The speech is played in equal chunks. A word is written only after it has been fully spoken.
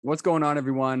What's going on,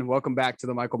 everyone? Welcome back to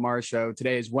the Michael Mars Show.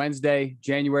 Today is Wednesday,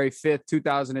 January 5th,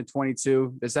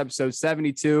 2022. This episode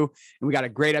 72, and we got a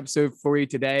great episode for you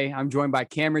today. I'm joined by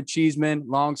Cameron Cheeseman,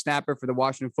 long snapper for the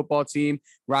Washington football team,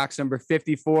 rocks number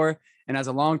 54. And as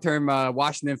a long-term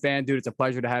Washington fan, dude, it's a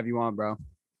pleasure to have you on, bro.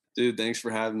 Dude, thanks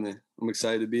for having me. I'm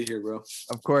excited to be here, bro.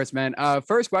 Of course, man.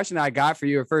 First question I got for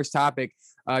you, or first topic,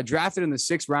 drafted in the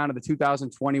 6th round of the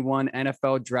 2021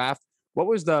 NFL draft. What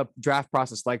was the draft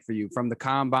process like for you from the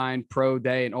combine, pro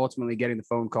day, and ultimately getting the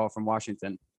phone call from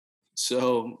Washington?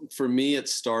 So for me, it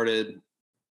started,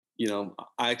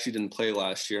 I actually didn't play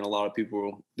last year, and a lot of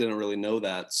people didn't really know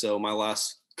that. So my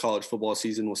last college football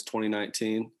season was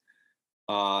 2019.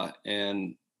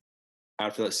 And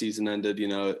after that season ended,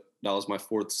 that was my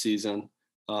 4th season.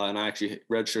 And I actually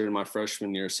redshirted my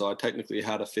freshman year. So I technically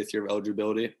had a 5th year of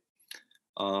eligibility.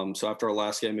 So after our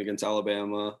last game against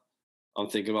Alabama, I'm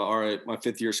thinking about, all right, my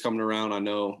 5th year is coming around. I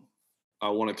know I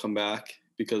want to come back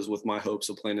because with my hopes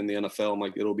of playing in the NFL, I'm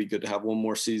like, it'll be good to have one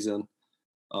more season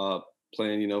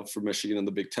playing, for Michigan in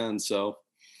the Big Ten. So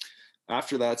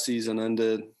after that season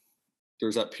ended,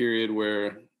 there's that period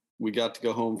where we got to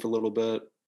go home for a little bit.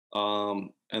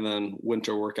 And then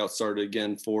winter workout started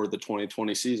again for the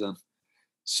 2020 season.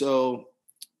 So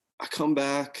I come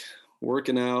back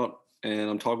working out and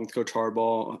I'm talking with Coach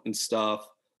Harbaugh and stuff.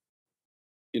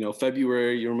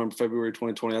 February, you remember February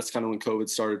 2020, that's kind of when COVID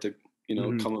started to,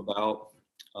 come about.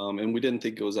 And we didn't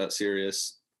think it was that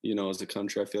serious, as a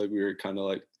country. I feel like we were kind of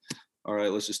like, all right,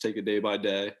 let's just take it day by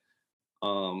day.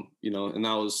 And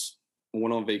that was,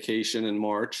 went on vacation in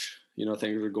March,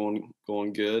 things were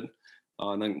going good.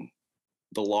 And then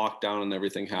the lockdown and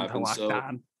everything happened.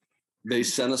 So they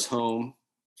sent us home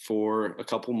for a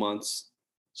couple months.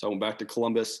 So I went back to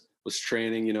Columbus, was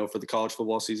training, for the college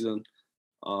football season.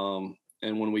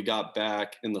 And when we got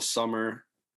back in the summer,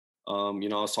 I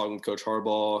was talking with Coach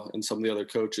Harbaugh and some of the other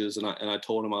coaches, and I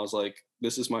told him, I was like,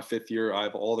 this is my 5th year. I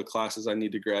have all the classes I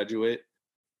need to graduate.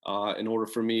 In order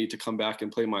for me to come back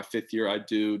and play my 5th year, I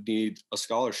do need a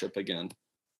scholarship again.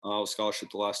 I was scholarship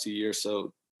the last 2 years,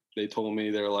 so they told me,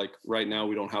 they're like, right now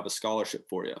we don't have a scholarship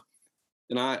for you.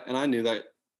 And I knew that,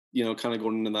 kind of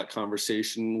going into that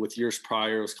conversation with years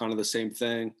prior, it was kind of the same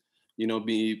thing.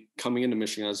 Me coming into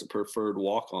Michigan as a preferred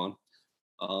walk-on.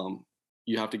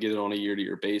 You have to get it on a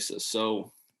year-to-year basis.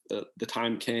 So the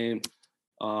time came.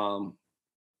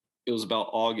 It was about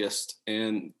August,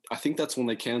 and I think that's when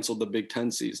they canceled the Big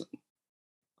Ten season.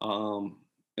 And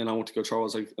I went to Coach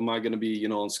Charles, like, am I going to be,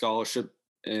 on scholarship?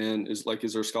 And is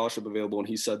there a scholarship available? And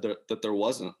he said that there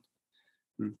wasn't.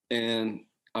 And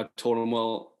I told him,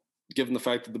 well, given the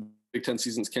fact that the Big Ten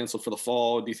season's canceled for the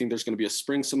fall, do you think there's going to be a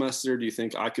spring semester? Do you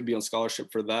think I could be on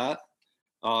scholarship for that?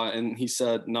 And he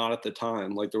said, not at the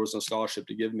time, like there was no scholarship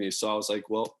to give me. So I was like,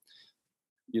 well,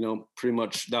 pretty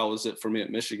much that was it for me at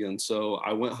Michigan. So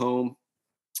I went home,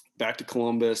 back to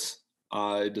Columbus.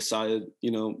 I decided,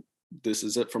 this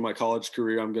is it for my college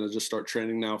career. I'm going to just start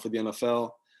training now for the NFL.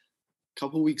 A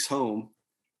couple weeks home,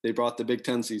 they brought the Big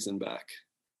Ten season back.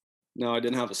 Now I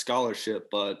didn't have a scholarship,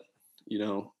 but,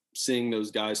 seeing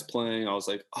those guys playing, I was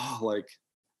like, oh,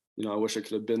 I wish I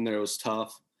could have been there. It was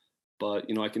tough. But,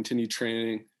 I continued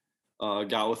training,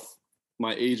 got with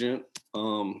my agent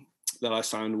that I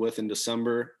signed with in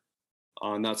December.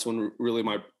 And that's when really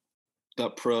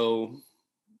that pro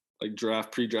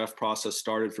pre-draft process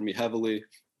started for me heavily.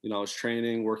 I was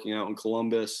training, working out in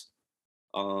Columbus.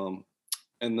 And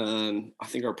then I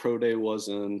think our pro day was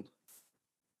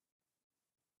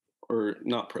our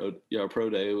pro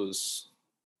day was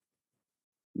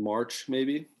March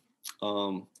maybe.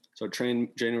 So I trained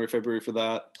January, February for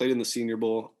that, played in the Senior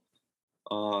Bowl.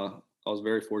 I was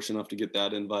very fortunate enough to get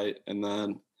that invite, and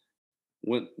then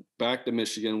went back to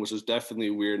Michigan, which was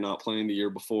definitely weird not playing the year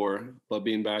before, but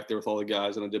being back there with all the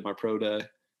guys, and I did my pro day.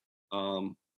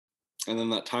 And then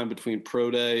that time between pro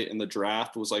day and the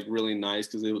draft was really nice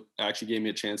because it actually gave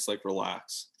me a chance to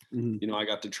relax. Mm-hmm. I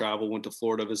got to travel, went to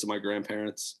Florida, visit my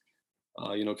grandparents,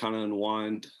 kind of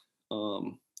unwind.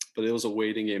 But it was a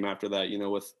waiting game after that,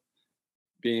 with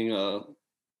being a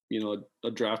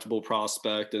draftable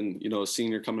prospect and, a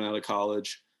senior coming out of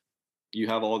college. You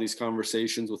have all these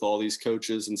conversations with all these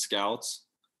coaches and scouts.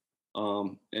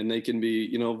 And they can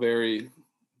be, very,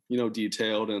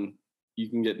 detailed, and you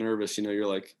can get nervous. You're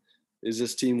like, is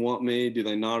this team want me? Do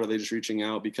they not? Are they just reaching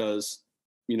out because,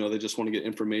 they just want to get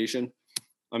information?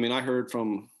 I mean, I heard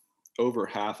from over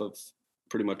half of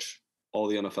pretty much all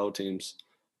the NFL teams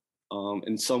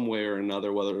in some way or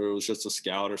another, whether it was just a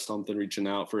scout or something reaching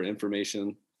out for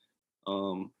information.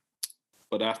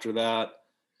 But after that,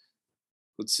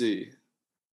 let's see.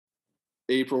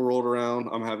 April rolled around.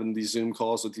 I'm having these Zoom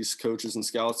calls with these coaches and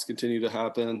scouts continue to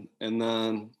happen. And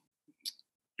then,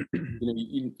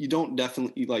 you don't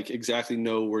definitely like exactly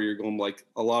know where you're going. Like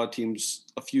a lot of teams,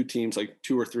 a few teams, like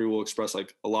 2 or 3 will express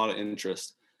like a lot of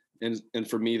interest. And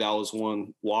for me, that was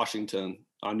one. Washington,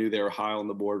 I knew they were high on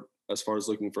the board as far as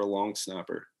looking for a long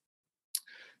snapper.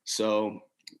 So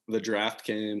the draft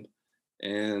came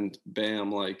and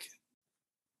bam, like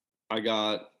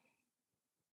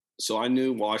so I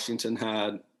knew Washington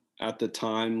had at the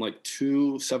time like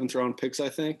 2 7th-round picks, I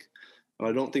think. And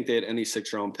I don't think they had any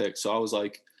 6th-round picks. So I was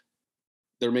like,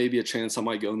 there may be a chance I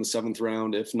might go in the 7th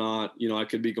round. If not, I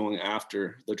could be going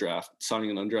after the draft, signing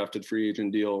an undrafted free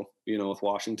agent deal, with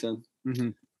Washington. Mm-hmm.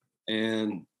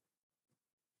 And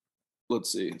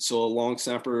let's see. So a long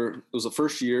snapper, it was the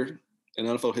first year in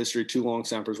NFL history, 2 long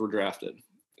snappers were drafted.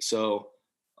 So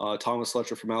Thomas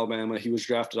Fletcher from Alabama, he was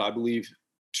drafted, I believe,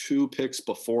 2 picks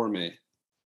before me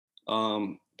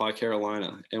by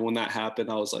Carolina. And when that happened,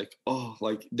 I was like, oh,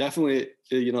 like definitely,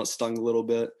 it stung a little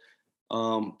bit.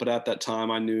 But at that time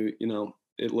I knew,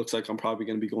 it looks like I'm probably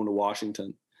going to be going to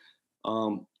Washington.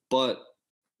 But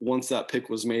once that pick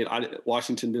was made,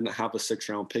 Washington didn't have a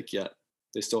 6th-round pick yet.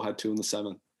 They still had 2 in the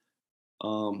 7th.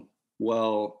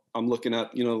 Well, I'm looking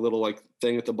at, a little like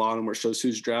thing at the bottom where it shows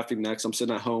who's drafting next. I'm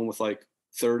sitting at home with like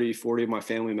 30, 40 of my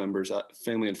family members,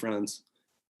 family and friends.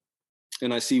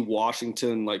 And I see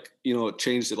Washington, like, it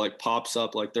changed. It like pops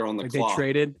up like they're on the clock. They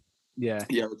traded? Yeah.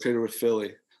 Yeah, they traded with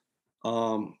Philly.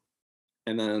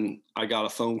 And then I got a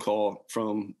phone call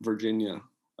from Virginia.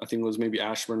 I think it was maybe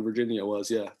Ashburn, Virginia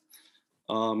was, yeah.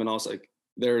 And I was like,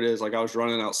 there it is. Like I was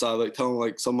running outside, like telling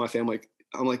like some of my family, like,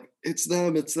 I'm like, it's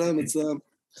them.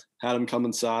 Had him come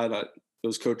inside. It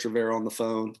was Coach Rivera on the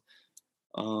phone.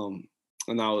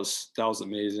 And that was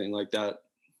amazing. Like that,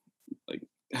 like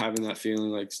having that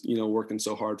feeling, like, working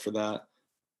so hard for that.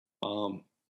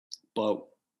 But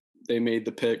they made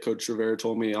the pick. Coach Rivera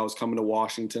told me I was coming to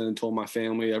Washington and told my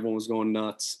family. Everyone was going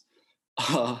nuts.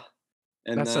 And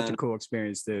that's such a cool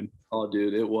experience, dude. Oh,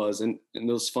 dude, it was. And it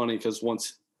was funny because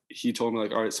once he told me,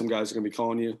 like, all right, some guys are going to be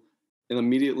calling you. And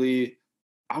immediately,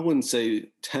 I wouldn't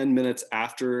say 10 minutes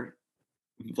after,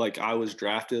 like, I was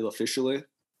drafted officially,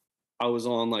 I was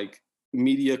on, like,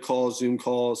 media calls, Zoom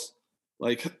calls,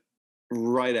 like,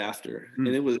 right after. And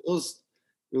it was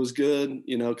good,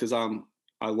 because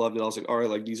I loved it. I was like, all right,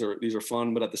 like these are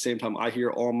fun. But at the same time, I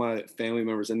hear all my family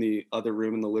members in the other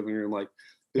room, in the living room, like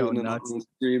going nuts,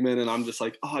 screaming. And I'm just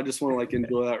like, oh, I just want to like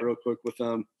enjoy that real quick with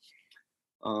them.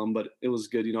 But it was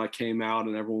good. I came out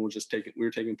and everyone was we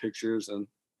were taking pictures and,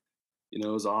 it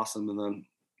was awesome. And then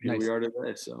here we are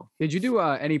today. So did you do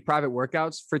any private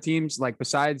workouts for teams? Like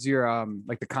besides your,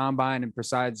 like the combine and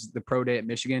besides the pro day at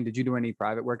Michigan, did you do any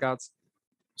private workouts?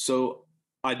 So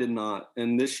I did not.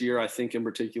 And this year, I think in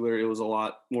particular, it was a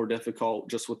lot more difficult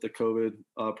just with the COVID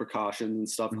precautions and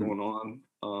stuff going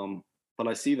on. But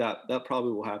I see that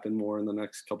probably will happen more in the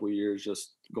next couple of years,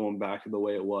 just going back to the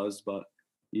way it was. But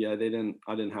yeah, I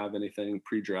didn't have anything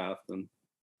pre-draft. And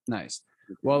nice.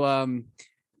 Well,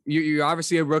 you're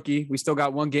obviously a rookie. We still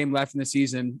got 1 game left in the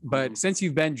season, but since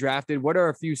you've been drafted, what are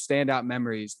a few standout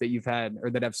memories that you've had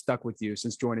or that have stuck with you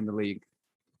since joining the league?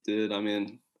 Dude, I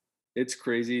mean, it's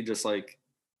crazy just like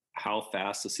how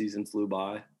fast the season flew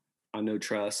by. I know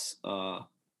Tress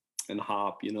and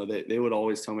Hop, they would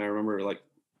always tell me, I remember like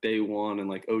day 1 and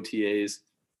like OTAs,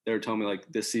 they were telling me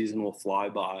like this season will fly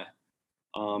by.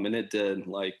 And it did,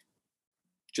 like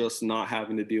just not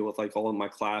having to deal with like all of my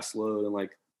class load and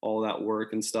like all that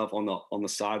work and stuff on the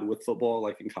side with football,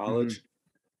 like in college.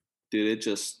 Dude,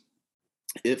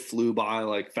 it flew by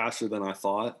like faster than I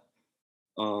thought.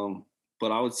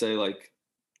 But I would say like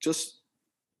just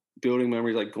building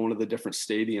memories, like going to the different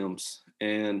stadiums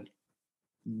and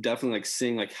definitely like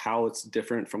seeing like how it's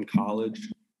different from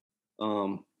college.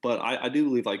 But I do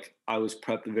believe like I was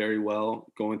prepped very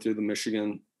well going through the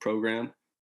Michigan program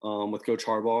with Coach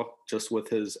Harbaugh, just with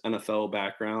his NFL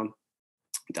background.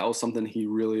 That was something he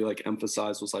really like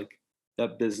emphasized, was like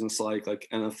that business like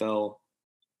NFL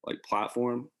like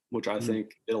platform, which I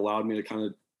think it allowed me to kind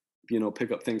of,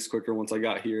 pick up things quicker once I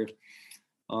got here.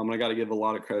 And I got to give a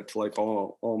lot of credit to like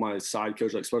all my side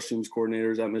coaches, like special teams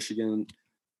coordinators at Michigan,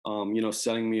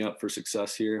 setting me up for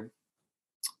success here.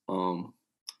 But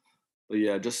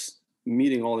yeah, just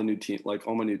meeting all the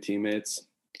all my new teammates.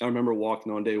 I remember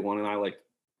walking on day 1 and I like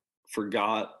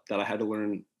forgot that I had to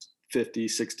learn 50,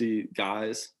 60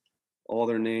 guys, all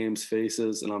their names,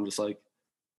 faces. And I'm just like,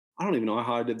 I don't even know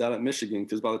how I did that at Michigan,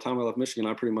 because by the time I left Michigan,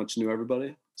 I pretty much knew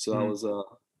everybody.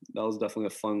 So that was definitely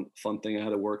a fun thing I had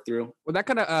to work through. Well, that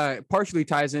kind of partially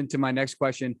ties into my next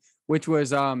question, which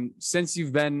was since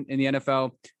you've been in the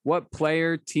NFL, what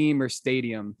player, team, or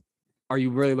stadium are you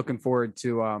really looking forward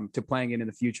to playing in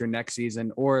the future next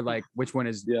season, or like which one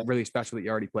is Yeah. really special that you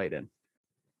already played in?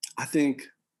 I think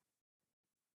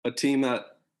a team that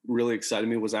really excited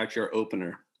me was actually our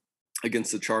opener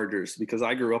against the Chargers, because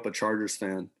I grew up a Chargers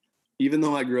fan. Even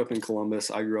though I grew up in Columbus,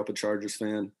 I grew up a Chargers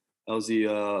fan. That was the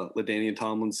LaDainian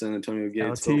Tomlinson, Antonio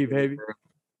Gates, LT, baby.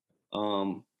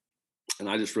 Um, and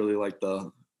I just really like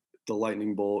the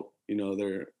lightning bolt, you know,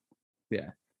 their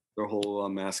whole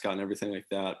mascot and everything like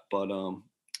that. But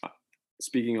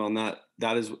speaking on that,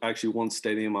 that is actually one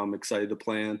stadium I'm excited to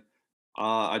play in.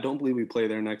 I don't believe we play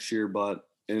there next year, but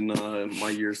in my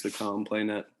years to come,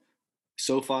 playing at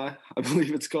SoFi, I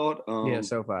believe it's called.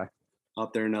 SoFi.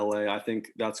 Out there in LA, I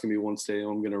think that's gonna be one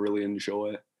stadium I'm gonna really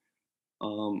enjoy.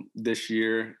 This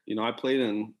year, you know, I played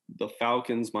in the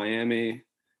Falcons, Miami,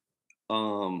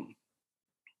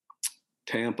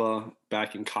 Tampa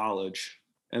back in college,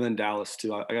 and then Dallas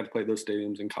too. I got to play those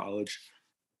stadiums in college.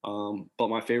 But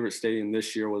my favorite stadium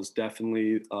this year was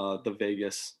definitely the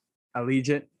Vegas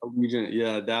Allegiant.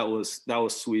 Yeah, that was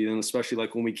sweet, and especially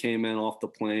like when we came in off the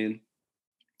plane,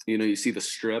 you know, you see the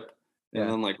strip, and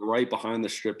then like right behind the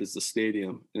strip is the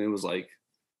stadium, and it was like,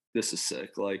 this is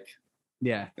sick. Like,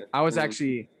 yeah, I was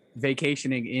actually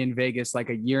vacationing in Vegas like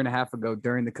a year and a half ago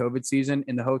during the COVID season,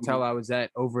 and the hotel I was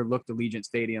at overlooked Allegiant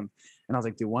Stadium. And I was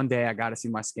like, dude, one day I got to see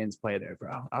my Skins play there,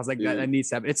 bro. I was like, that needs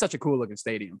to happen. It's such a cool looking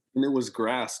stadium. And it was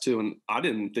grass too. And I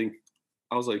didn't think,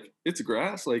 I was like, it's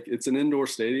grass, like it's an indoor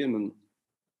stadium. And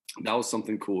that was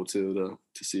something cool too,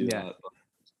 to see that.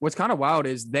 What's kind of wild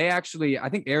is they actually, I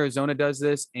think Arizona does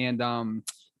this and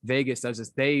Vegas does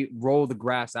this. They roll the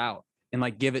grass out and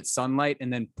like give it sunlight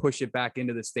and then push it back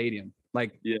into the stadium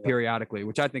like periodically,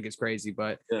 which I think is crazy.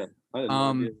 But I didn't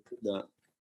know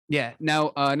that.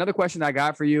 Now another question I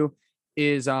got for you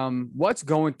is what's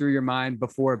going through your mind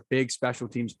before big special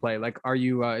teams play? Like, are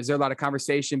you is there a lot of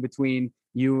conversation between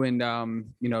you and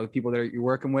you know, the people that you're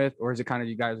working with, or is it kind of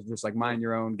you guys are just like mind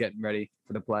your own, getting ready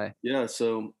for the play? Yeah,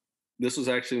 so this was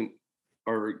actually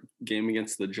our game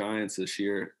against the Giants this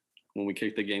year when we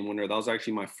kicked the game winner. That was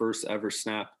actually my first ever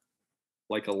snap,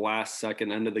 like a last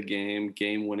second end of the game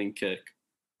winning kick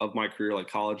of my career, like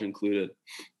college included.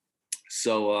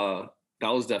 So that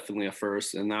was definitely a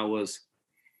first, and that was,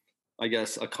 I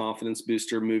guess, a confidence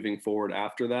booster moving forward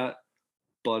after that.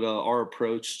 But our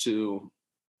approach to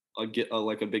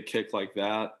like a big kick like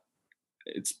that,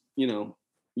 it's, you know,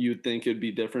 you'd think it'd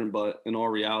be different, but in all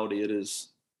reality, it is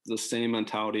the same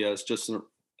mentality as just an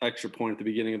extra point at the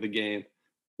beginning of the game.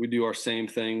 We do our same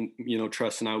thing, you know,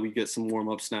 Tress and I, we get some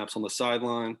warm-up snaps on the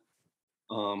sideline,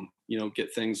 you know,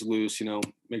 get things loose, you know,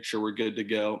 make sure we're good to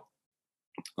go.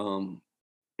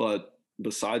 But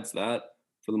besides that,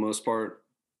 for the most part,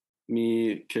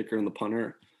 me, kicker, and the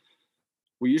punter,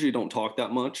 we usually don't talk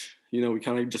that much. You know, we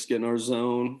kind of just get in our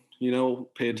zone, you know,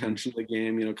 pay attention to the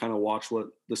game, you know, kind of watch what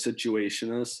the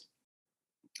situation is.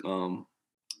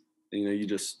 You know,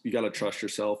 you got to trust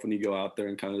yourself when you go out there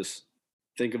and kind of just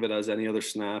think of it as any other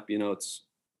snap. You know, it's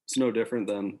no different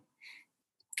than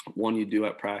one you do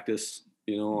at practice,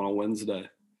 you know, on a Wednesday.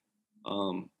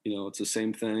 You know, it's the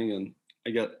same thing. And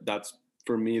I get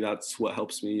for me, that's what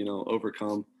helps me, you know,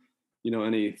 overcome, you know,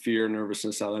 any fear,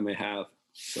 nervousness that I may have.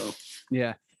 So,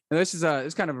 yeah. And this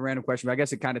is kind of a random question, but I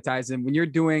guess it kind of ties in when you're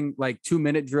doing like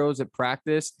 2-minute drills at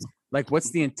practice. Like,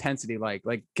 what's the intensity like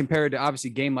compared to obviously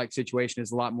game like situation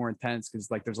is a lot more intense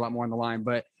because like there's a lot more on the line,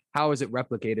 but how is it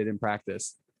replicated in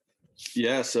practice?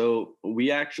 Yeah. So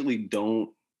we actually don't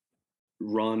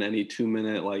run any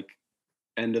 2-minute like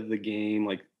end of the game,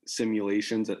 like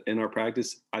simulations in our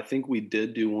practice. I think we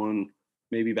did do one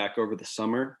maybe back over the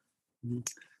summer,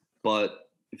 but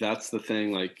that's the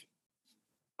thing. Like,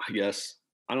 I guess,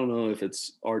 I don't know if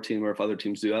it's our team or if other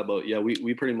teams do that, but yeah,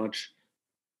 we pretty much,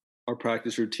 our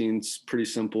practice routine's pretty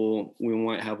simple. We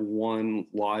might have one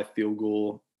live field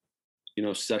goal, you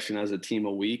know, session as a team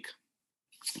a week,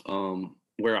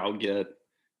 where I'll get,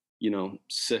 you know,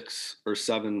 6 or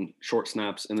 7 short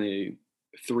snaps in a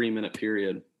 3-minute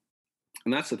period.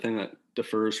 And that's the thing that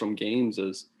differs from games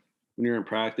is when you're in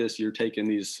practice, you're taking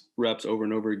these reps over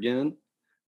and over again.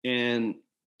 And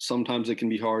sometimes it can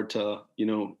be hard to, you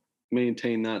know,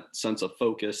 maintain that sense of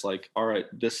focus. Like, all right,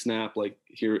 this snap, like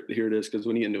here it is. Because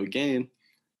when you get into a game,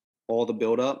 all the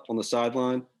build up on the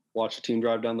sideline, watch the team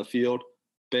drive down the field,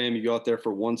 bam, you go out there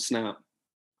for one snap.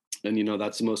 And, you know,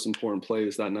 that's the most important play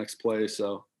is that next play.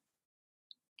 So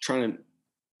trying to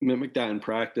mimic that in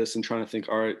practice and trying to think,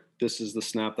 all right, this is the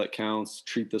snap that counts.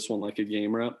 Treat this one like a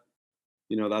game rep.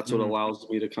 That's what allows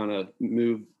me to kind of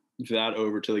move that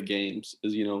over to the games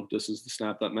is, this is the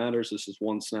snap that matters. This is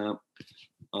one snap.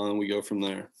 And we go from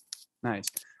there. Nice.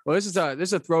 Well, this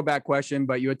is a throwback question,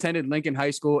 but you attended Lincoln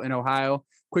High School in Ohio.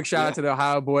 Quick shout out to the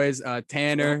Ohio boys,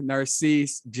 Tanner,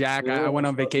 Narcisse, Jack. I went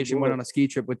on vacation, went on a ski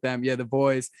trip with them. Yeah, the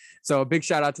boys. So a big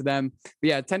shout out to them. But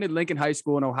yeah, attended Lincoln High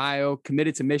School in Ohio,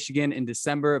 committed to Michigan in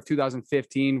December of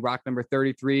 2015, rock number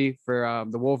 33 for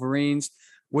the Wolverines.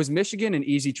 Was Michigan an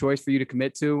easy choice for you to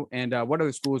commit to? And what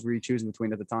other schools were you choosing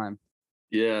between at the time?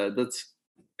 Yeah,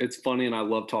 it's funny. And I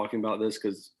love talking about this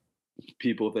because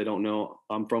people, if they don't know,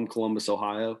 I'm from Columbus,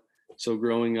 Ohio. So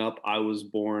growing up, I was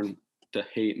born to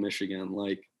hate Michigan.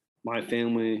 Like my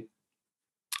family,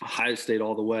 Ohio State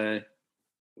all the way.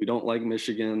 We don't like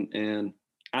Michigan. And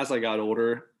as I got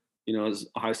older, as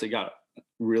Ohio State got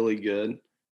really good,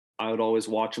 I would always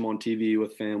watch them on TV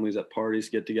with families at parties,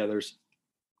 get-togethers,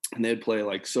 and they'd play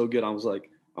like so good. I was like,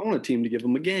 I want a team to give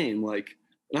them a game.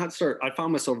 I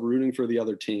found myself rooting for the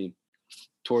other team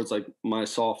towards like my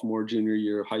sophomore, junior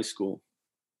year of high school.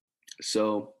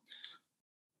 So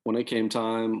when it came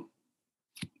time,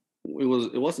 it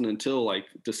wasn't until like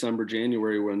December,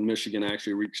 January when Michigan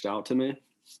actually reached out to me.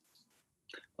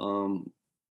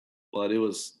 But it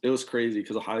was crazy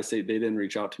because Ohio State, they didn't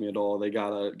reach out to me at all. They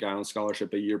got a guy on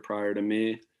scholarship a year prior to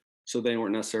me. So they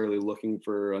weren't necessarily looking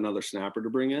for another snapper to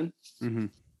bring in. Mm-hmm.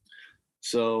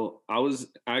 So I was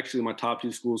actually, my top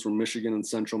two schools were Michigan and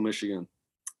Central Michigan.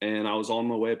 And I was on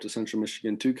my way up to Central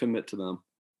Michigan to commit to them.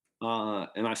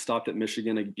 And I stopped at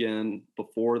Michigan again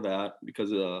before that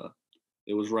because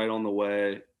it was right on the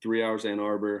way, 3 hours Ann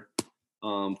Arbor,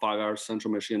 5 hours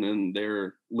Central Michigan, and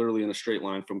they're literally in a straight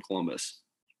line from Columbus.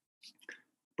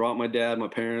 Brought my dad, my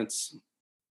parents,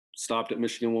 stopped at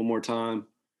Michigan one more time.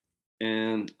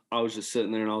 And I was just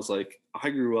sitting there and I was like,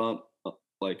 I grew up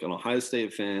like an Ohio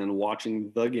State fan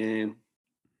watching the game,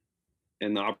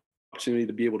 and the opportunity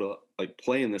to be able to like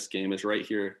play in this game is right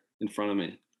here in front of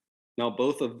me. Now,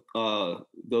 both of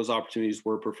those opportunities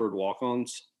were preferred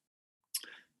walk-ons.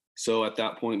 So at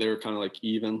that point, they were kind of like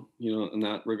even, in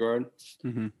that regard.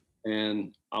 Mm-hmm.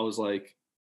 And I was like,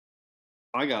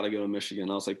 I got to go to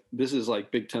Michigan. I was like, this is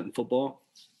like Big Ten football.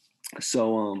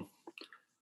 So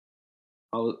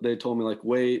they told me like,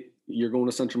 wait, you're going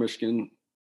to Central Michigan.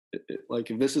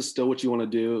 Like, if this is still what you want to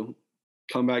do,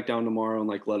 come back down tomorrow and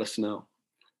like, let us know.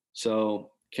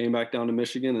 So came back down to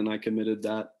Michigan and I committed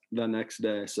that next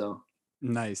day. So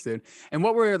nice, dude. And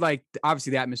what were like,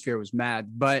 obviously the atmosphere was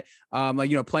mad, but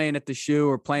playing at the Shoe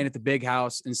or playing at the Big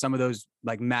House and some of those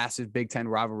like massive Big Ten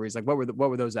rivalries, like what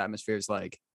were those atmospheres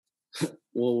like?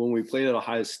 Well, when we played at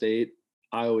Ohio State,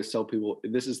 I always tell people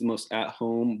this is the most at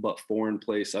home but foreign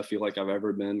place I feel like I've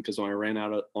ever been, because when I ran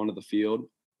out onto the field,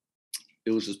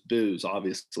 it was just booze,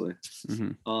 obviously.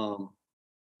 Mm-hmm.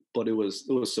 But it was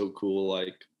so cool,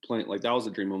 like playing, like that was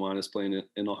a dream of mine, is playing it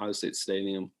in Ohio State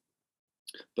Stadium.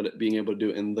 But being able to do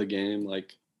it in the game,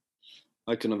 like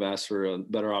I couldn't have asked for a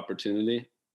better opportunity.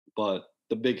 But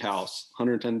the Big House,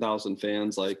 110,000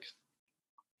 fans, like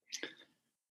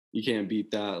you can't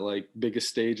beat that. Like biggest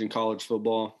stage in college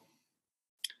football.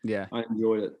 Yeah, I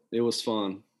enjoyed it. It was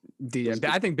fun.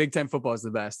 I think Big Ten football is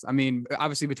the best. I mean,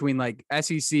 obviously between like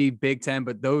SEC, Big Ten,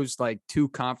 but those like two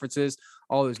conferences,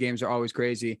 all those games are always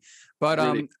crazy. But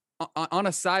really? On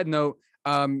a side note,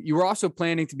 you were also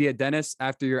planning to be a dentist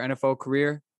after your NFL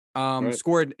career. Right.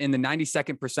 Scored in the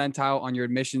 92nd percentile on your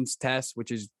admissions test,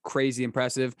 which is crazy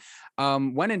impressive.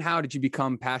 When and how did you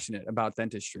become passionate about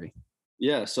dentistry?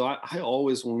 Yeah, so I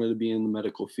always wanted to be in the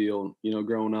medical field.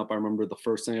 Growing up, I remember the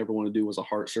first thing I ever wanted to do was a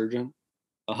heart surgeon.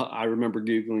 I remember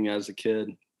Googling as a kid,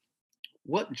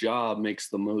 what job makes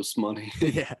the most money?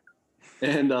 Yeah.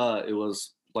 And it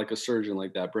was like a surgeon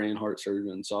like that, brain heart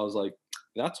surgeon. So I was like,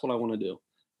 that's what I want to do.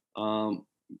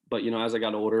 But, as I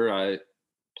got older,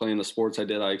 playing the sports I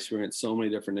did, I experienced so many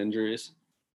different injuries.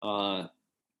 And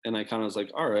I kind of was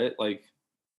like, all right, like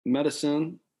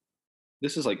medicine,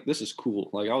 this is cool.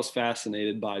 Like I was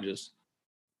fascinated by just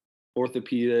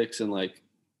orthopedics and like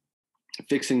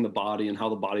fixing the body and how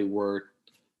the body worked.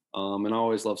 And I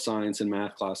always loved science and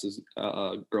math classes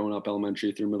growing up,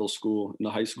 elementary through middle school and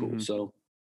high school. Mm-hmm. So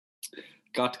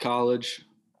got to college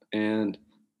and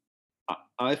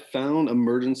I found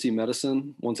emergency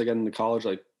medicine once I got into college,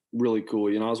 like really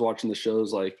cool. I was watching the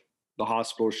shows, like the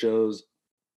hospital shows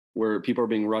where people are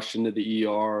being rushed into the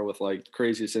ER with like the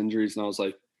craziest injuries. And I was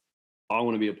like, I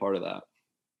want to be a part of that.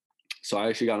 So I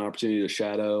actually got an opportunity to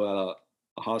shadow at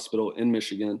a hospital in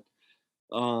Michigan.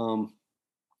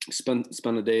 Spent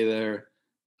a day there.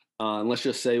 And let's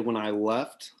just say when I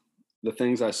left, the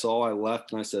things I saw, I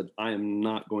left and I said, I am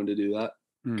not going to do that.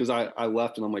 because I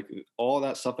left and I'm like, all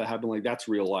that stuff that happened, like that's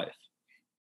real life.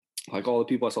 Like all the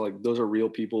people I saw, like those are real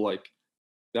people. Like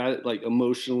that, like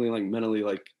emotionally, like mentally,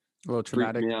 like A little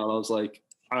freaked traumatic. me out. I was like,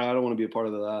 I don't want to be a part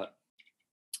of that.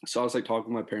 So I was like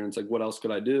talking to my parents, like, what else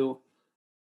could I do?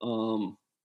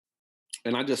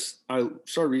 And I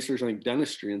started researching like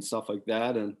dentistry and stuff like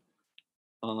that. And,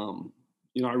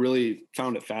 I really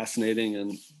found it fascinating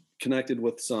and connected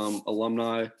with some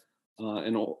alumni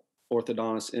and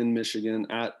orthodontists in Michigan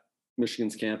at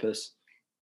Michigan's campus.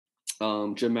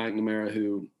 Jim McNamara,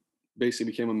 who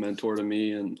basically became a mentor to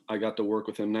me, and I got to work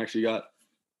with him and actually got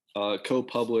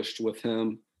co-published with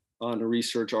him on a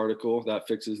research article that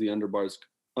fixes the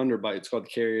underbite. It's called the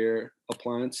Carrier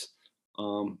Appliance.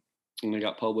 And I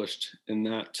got published in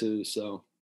that too. So,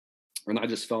 and I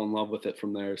just fell in love with it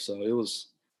from there. So it was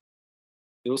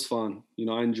fun.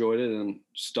 I enjoyed it and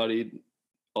studied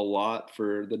a lot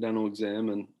for the dental exam,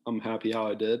 and I'm happy how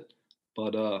I did.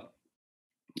 But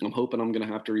I'm hoping I'm going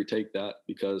to have to retake that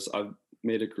because I've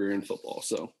made a career in football.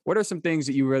 So what are some things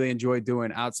that you really enjoy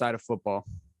doing outside of football?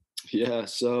 Yeah.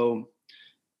 So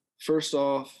first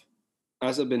off,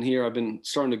 as I've been here, I've been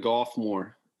starting to golf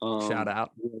more. Shout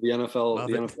out. The NFL, Love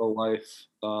the it. NFL life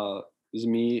is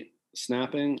me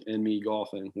snapping and me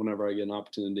golfing whenever I get an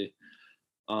opportunity.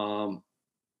 I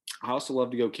also love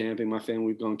to go camping. My family,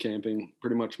 we've gone camping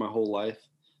pretty much my whole life.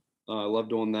 I love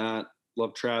doing that.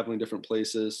 Love traveling different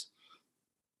places.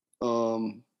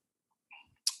 And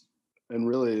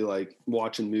really like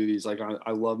watching movies. Like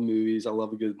I love movies. I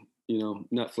love a good,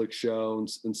 Netflix show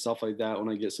and stuff like that when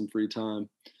I get some free time.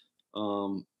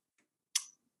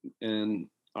 And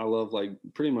I love like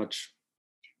pretty much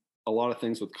a lot of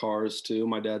things with cars too.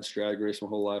 My dad's drag raced my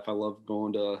whole life. I love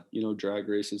going to, drag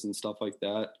races and stuff like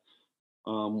that.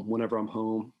 Whenever I'm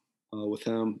home with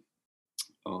him.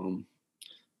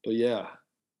 But yeah,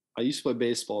 I used to play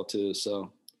baseball too.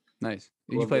 So Nice.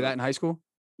 Did you play that in high school?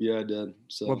 Yeah, I did.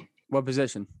 So what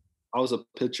position? I was a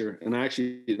pitcher, and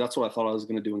actually that's what I thought I was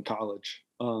going to do in college.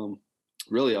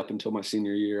 Really up until my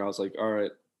senior year, I was like, all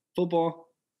right, football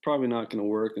probably not going to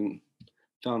work, and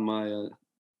found my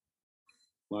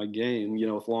my game,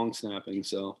 with long snapping.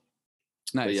 So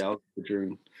nice. But yeah, I was a pitcher.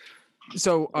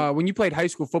 So when you played high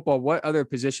school football, what other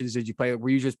positions did you play? Were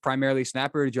you just primarily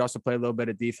snapper, or did you also play a little bit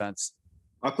of defense?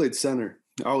 I played center.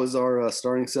 I was our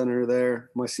starting center there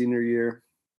my senior year.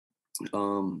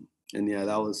 And yeah,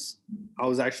 I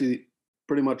was actually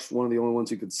pretty much one of the only ones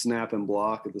who could snap and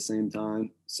block at the same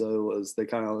time. So they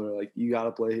kind of were like, you got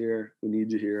to play here. We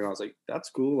need you here. And I was like, that's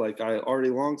cool. Like I already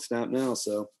long snap now.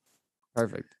 So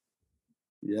perfect.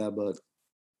 Yeah. But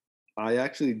I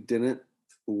actually didn't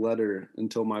letter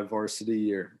until my varsity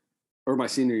year or my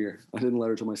senior year. I didn't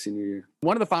letter until my senior year.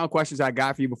 One of the final questions I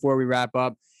got for you before we wrap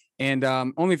up, and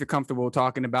only if you're comfortable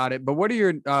talking about it, but what are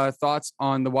your thoughts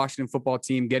on the Washington football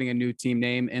team getting a new team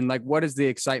name? And like, what is the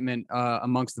excitement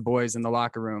amongst the boys in the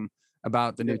locker room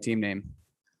about the new team name?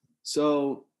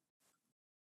 So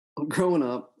growing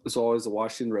up, it's always the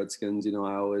Washington Redskins.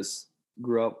 I always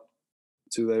grew up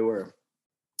to who they were.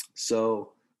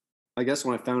 So I guess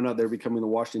when I found out they're becoming the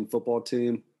Washington football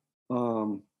team,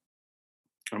 I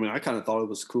kind of thought it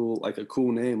was cool, like a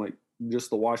cool name, like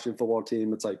just the Washington football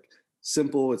team. It's like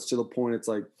simple, it's to the point, it's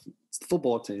like it's the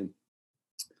football team.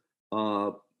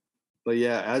 But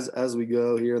yeah, as we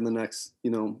go here in the next,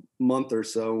 month or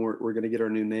so, we're going to get our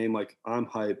new name. Like I'm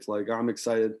hyped, like I'm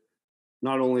excited,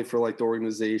 not only for like the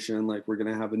organization, like we're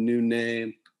going to have a new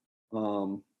name,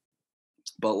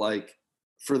 but like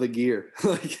for the gear,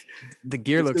 like the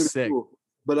gear looks sick. Cool.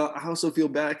 But I also feel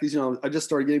bad because, I just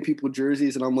started getting people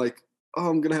jerseys and I'm like, oh,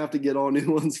 I'm going to have to get all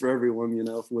new ones for everyone,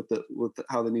 with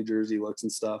how the new jersey looks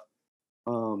and stuff.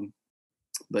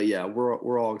 But yeah,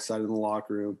 we're all excited in the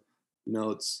locker room.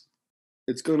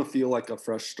 It's going to feel like a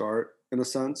fresh start in a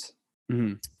sense.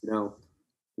 Mm-hmm.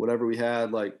 Whatever we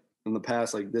had like in the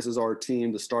past, like this is our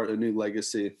team to start a new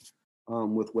legacy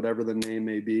with whatever the name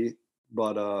may be.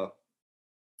 But,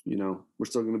 we're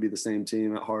still going to be the same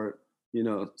team at heart,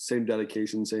 same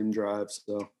dedication, same drive.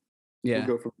 So yeah,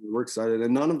 we're excited.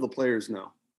 And none of the players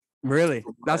know. Really?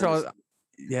 That's all.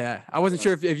 Yeah, I wasn't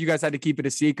sure if you guys had to keep it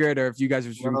a secret or if you guys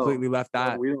just completely left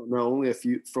that. We don't know. Only a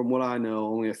few, from what I know,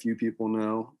 only a few people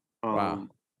know. Wow.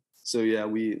 So yeah,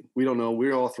 we don't know.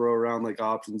 We all throw around like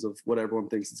options of what everyone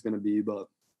thinks it's going to be, but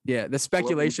yeah, the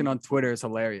speculation on Twitter is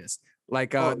hilarious.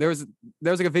 Like there was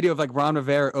like a video of like Ron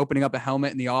Rivera opening up a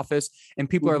helmet in the office, and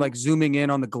people are like zooming in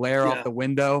on the glare off the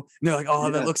window. And they're like, "Oh,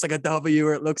 that looks like a W,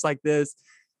 or it looks like this."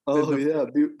 Yeah,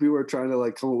 people are trying to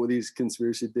like come up with these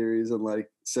conspiracy theories and like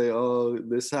say, "Oh,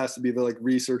 this has to be the like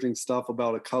researching stuff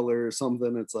about a color or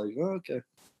something." It's like, oh, okay,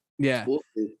 yeah. We'll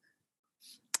see.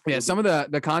 Yeah, some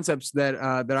of the concepts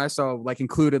that that I saw like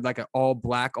included like an all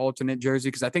black alternate jersey,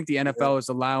 because I think the NFL is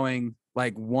allowing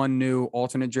like one new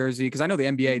alternate jersey, because I know the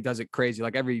NBA does it crazy.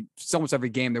 Like almost every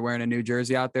game they're wearing a new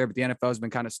jersey out there, but the NFL has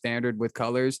been kind of standard with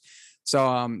colors. So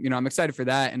I'm excited for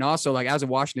that. And also, like, as a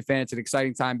Washington fan, it's an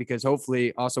exciting time because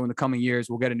hopefully also in the coming years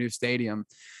we'll get a new stadium.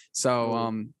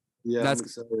 So yeah, that's I'm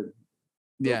excited.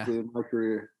 yeah. Hopefully in my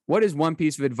career. What is one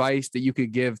piece of advice that you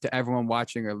could give to everyone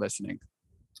watching or listening?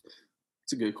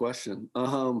 It's a good question.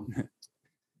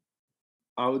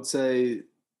 I would say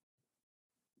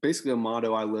basically a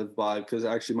motto I live by, because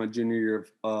actually my junior year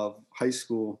of high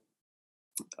school,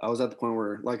 I was at the point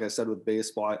where, like I said, with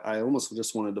baseball, I almost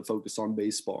just wanted to focus on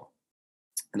baseball.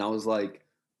 And I was like,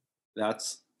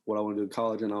 that's what I want to do in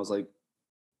college. And I was like,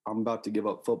 I'm about to give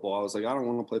up football. I was like, I don't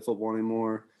want to play football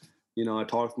anymore. You know, I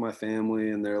talked to my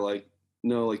family and they're like,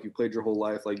 no, like, you played your whole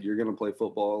life. Like, you're going to play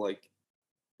football. Like,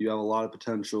 you have a lot of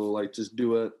potential. Like, just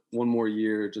do it one more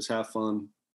year. Just have fun.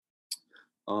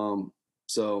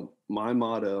 So my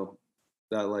motto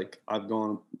that, like, I've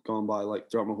gone by,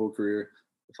 like, throughout my whole career,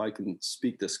 if I can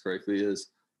speak this correctly, is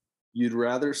you'd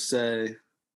rather say,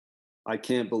 I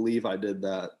can't believe I did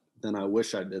that, than I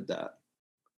wish I did that.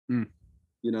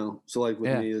 You know, so like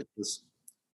with me,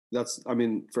 that's, I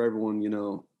mean, for everyone, you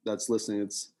know, that's listening,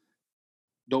 it's,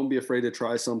 don't be afraid to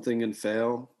try something and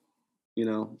fail. You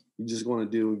know, you just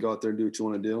want to go out there and do what you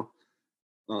want to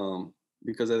do.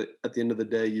 Because at the end of the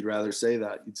day, you'd rather say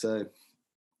that. You'd say,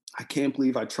 I can't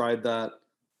believe I tried that.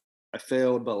 I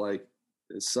failed, but like,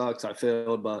 it sucks. I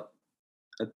failed. But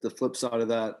at the flip side of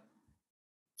that,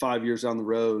 5 years down the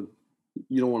road,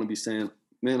 you don't want to be saying,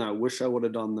 man, I wish I would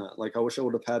have done that. Like, I wish I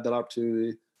would have had that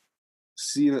opportunity,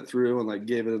 seen it through, and like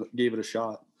gave it a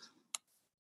shot.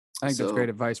 I think that's great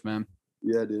advice, man.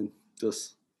 Yeah, dude.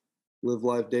 Just live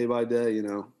life day by day, you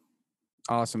know.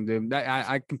 Awesome, dude.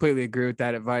 I completely agree with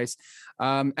that advice.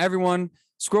 Everyone,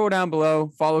 scroll down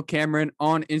below. Follow Cameron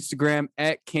on Instagram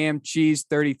at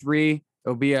CamCheese33.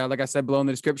 It'll be, like I said, below in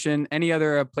the description. Any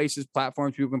other places,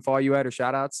 platforms people can follow you at or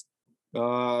shout outs?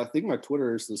 I think my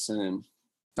Twitter is the same.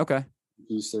 Okay.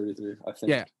 Cheese33, I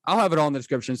think. Yeah, I'll have it all in the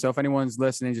description. So if anyone's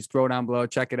listening, just throw it down below,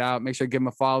 check it out. Make sure to give them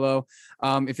a follow.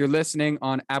 If you're listening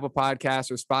on Apple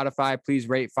Podcasts or Spotify, please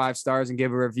rate 5 stars and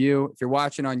give a review. If you're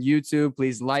watching on YouTube,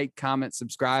 please like, comment,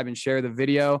 subscribe, and share the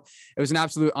video. It was an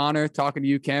absolute honor talking to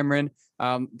you, Cameron.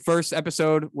 First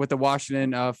episode with a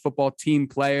Washington football team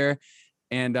player.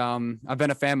 And I've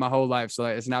been a fan my whole life. So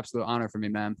it's an absolute honor for me,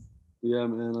 man. Yeah,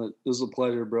 man. It was a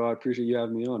pleasure, bro. I appreciate you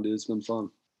having me on, dude. It's been fun.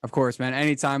 Of course, man.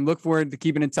 Anytime. Look forward to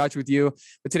keeping in touch with you.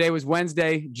 But today was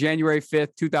Wednesday, January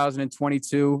 5th,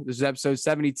 2022. This is episode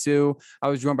 72. I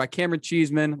was joined by Cameron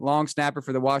Cheeseman, long snapper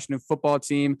for the Washington football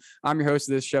team. I'm your host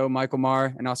of this show, Michael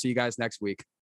Maher, and I'll see you guys next week.